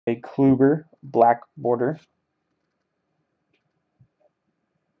A Kluber black border.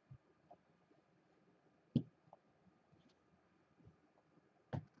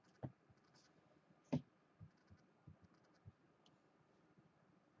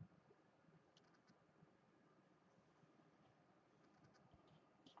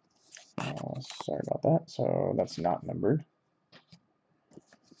 Sorry about that. So that's not numbered.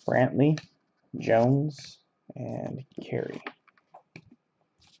 Brantley, Jones, and Carey.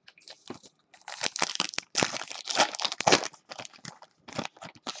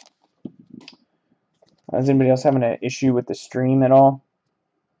 Is anybody else having an issue with the stream at all?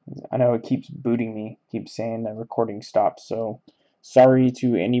 I know it keeps booting me, keeps saying the recording stopped. So sorry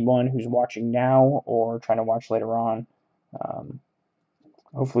to anyone who's watching now or trying to watch later on.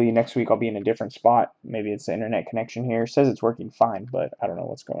 Hopefully next week I'll be in a different spot. Maybe it's the internet connection here. It says it's working fine, but I don't know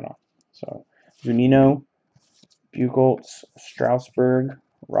what's going on. So Zunino, Buchholz, Strasburg,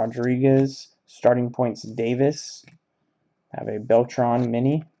 Rodriguez, starting points Davis. Have a Beltran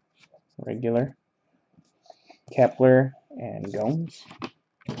mini, regular, Kepler, and Gomes.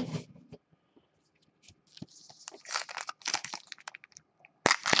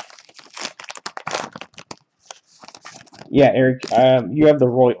 Yeah, Eric, you have the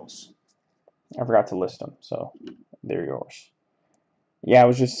Royals. I forgot to list them, so they're yours. Yeah, I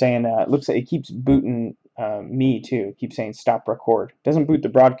was just saying, it looks like it keeps booting me too. It keeps saying stop record. Doesn't boot the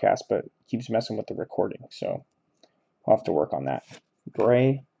broadcast, but keeps messing with the recording. So I'll have to work on that.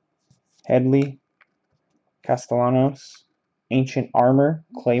 Gray, Headley, Castellanos, Ancient Armor,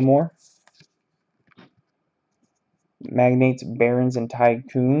 Claymore, Magnates, Barons, and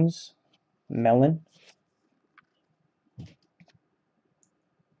Tycoons, Mellon,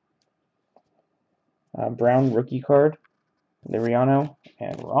 Brown rookie card, Liriano,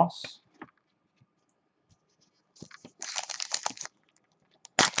 and Ross.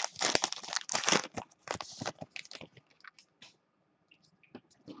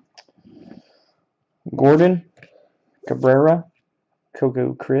 Gordon, Cabrera,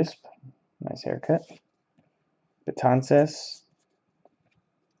 Coco Crisp, nice haircut. Betances,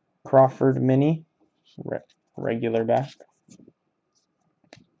 Crawford Mini, regular back.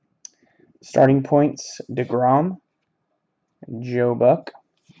 Starting points, DeGrom, Joe Buck,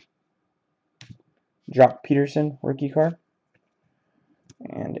 Jock Peterson rookie card,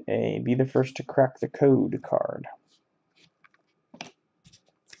 and a Be the First to Crack the Code card.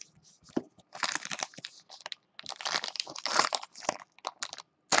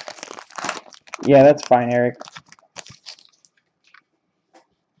 Yeah, that's fine, Eric.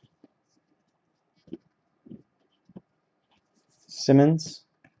 Simmons,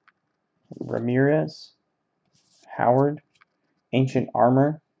 Ramirez, Howard, Ancient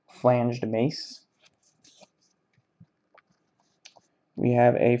Armor, Flanged Mace. We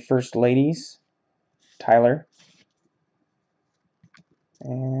have a First Ladies, Tyler.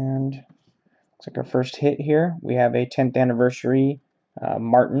 And looks like our first hit here. We have a 10th anniversary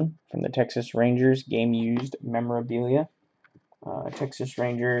Martin from the Texas Rangers, game used memorabilia. Texas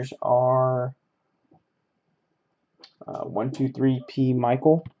Rangers are 123 P.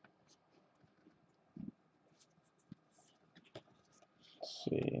 Michael. Let's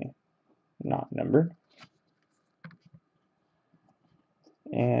see, not numbered.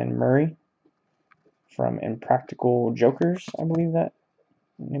 And Murray from Impractical Jokers, I believe that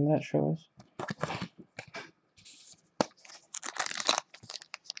name of that show is.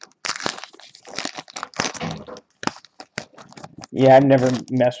 Yeah, I've never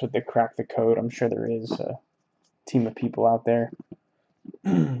messed with the Crack the Code. I'm sure there is a team of people out there.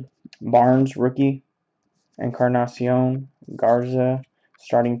 Barnes, rookie. Encarnacion, Garza,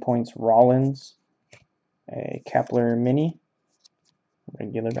 starting points Rollins, a Kepler mini,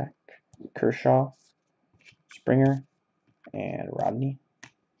 regular back, Kershaw, Springer, and Rodney.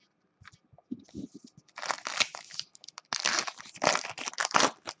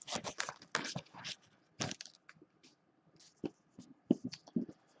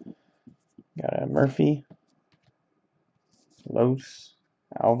 Got a Murphy, Los,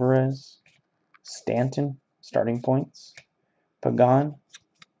 Alvarez, Stanton, starting points, Pagan,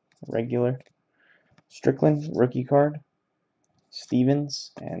 regular, Strickland, rookie card,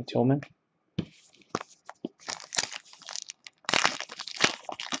 Stevens, and Tillman.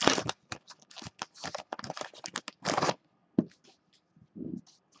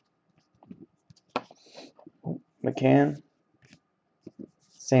 McCann,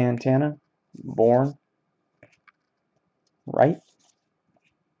 Santana, Bourne, Wright,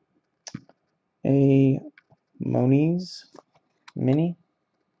 a Moniz mini,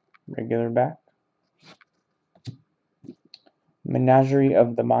 regular back, Menagerie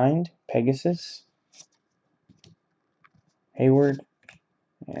of the Mind, Pegasus, Hayward,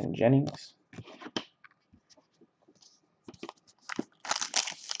 and Jennings.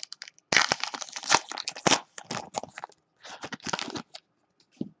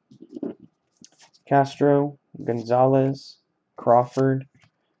 Castro, Gonzalez, Crawford,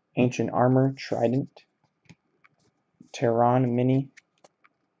 Ancient Armor, Trident, Tehran Mini,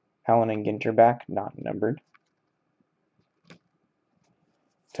 Allen and Ginter back, not numbered.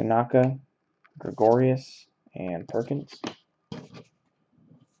 Tanaka, Gregorius, and Perkins.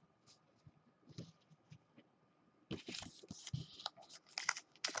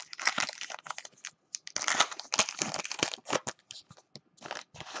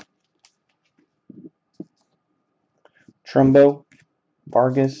 Trumbo,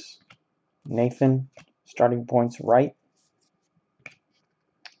 Vargas, Nathan, starting points right.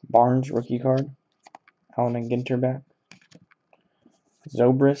 Barnes, rookie card. Allen and Ginter back.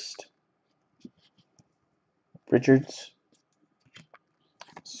 Zobrist, Richards,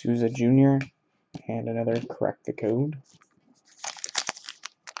 Souza Jr., and another Correct the Code.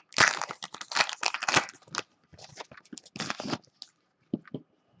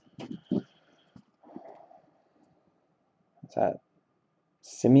 What's that?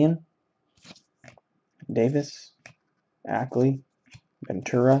 Simeon, Davis, Ackley,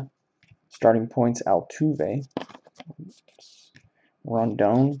 Ventura, starting points Altuve,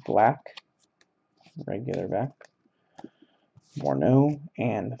 Rondon, Black, regular back, Morneau,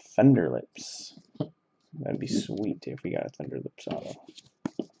 and Thunderlips. That'd be sweet if we got a Thunderlips auto.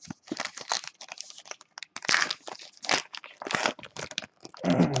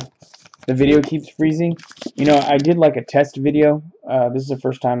 The video keeps freezing. You know, I did like a test video. This is the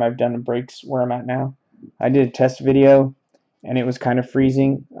first time I've done breaks where I'm at now. I did a test video, and it was kind of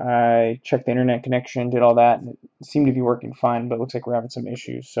freezing. I checked the internet connection, did all that, and it seemed to be working fine, but it looks like we're having some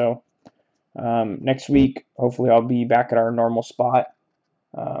issues. So next week, hopefully I'll be back at our normal spot.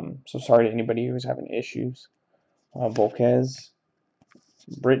 So sorry to anybody who's having issues. Volquez,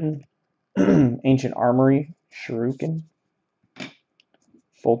 Britain, Ancient Armory, Shuriken,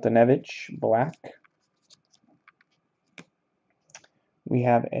 Fultonevich, Black. We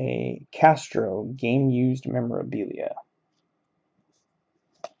have a Castro game-used memorabilia.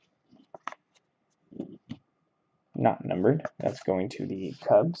 Not numbered. That's going to the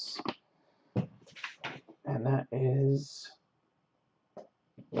Cubs. And that is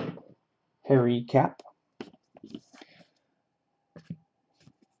Harry Cap,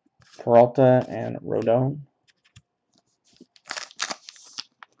 Peralta, and Rodon.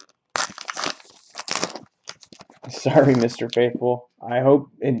 Sorry, Mr. Faithful. I hope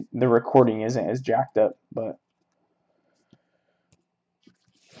the recording isn't as jacked up, but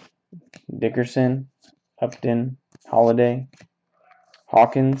Dickerson, Upton, Holiday,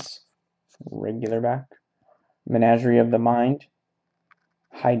 Hawkins, regular back, Menagerie of the Mind,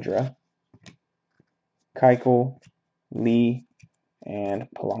 Hydra, Keuchel, Lee, and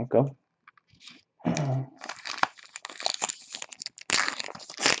Polanco.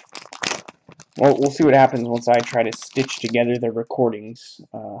 Well, we'll see what happens once I try to stitch together the recordings.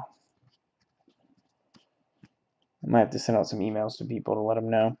 I might have to send out some emails to people to let them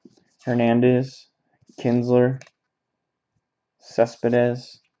know. Hernandez, Kinsler,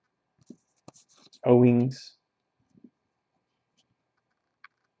 Cespedes, Owings,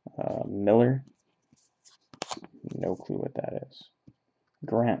 Miller. No clue what that is.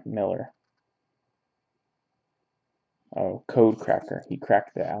 Grant Miller. Oh, Code Cracker. He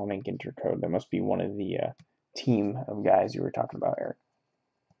cracked the Allen and Ginter code. That must be one of the team of guys you were talking about, Eric.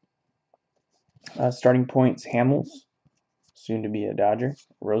 Starting points, Hamels, soon to be a Dodger,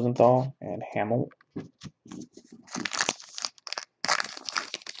 Rosenthal, and Hamill.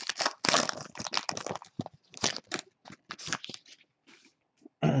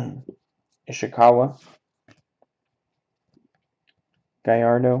 Ishikawa,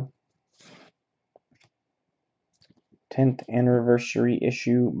 Gallardo, 10th anniversary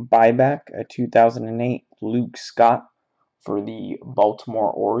issue buyback, a 2008 Luke Scott for the Baltimore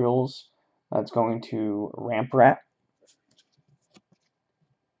Orioles. That's going to Ramp Rat,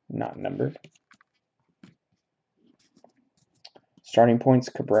 not numbered. Starting points,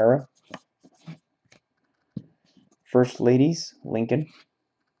 Cabrera. First Ladies, Lincoln,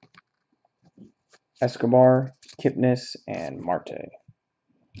 Escobar, Kipnis, and Marte.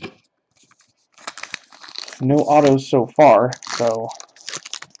 No autos so far, so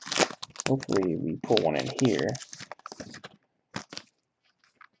hopefully we pull one in here.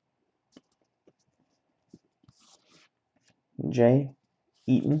 Jay,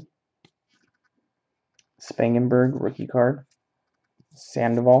 Eaton, Spangenberg, rookie card,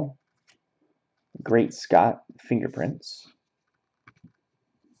 Sandoval, Great Scott fingerprints,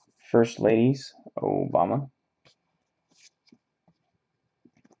 First Ladies, Obama,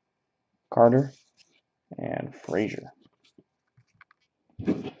 Carter, and Frazier.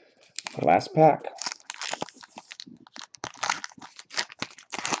 Last pack.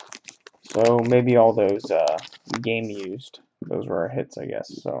 So maybe all those game used, those were our hits, I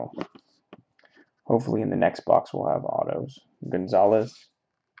guess. So hopefully in the next box we'll have autos. Gonzalez,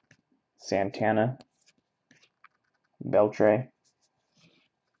 Santana, Beltre,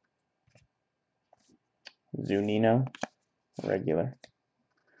 Zunino, regular.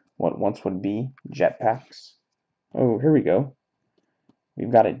 What once would be Jetpacks. Oh, here we go.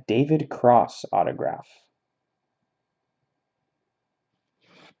 We've got a David Cross autograph.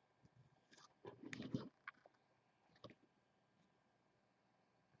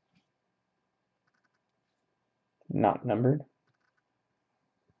 Not numbered.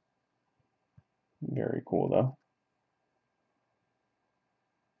 Very cool though.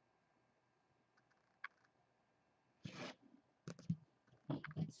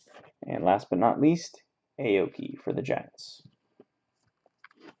 And last but not least, Aoki for the Giants.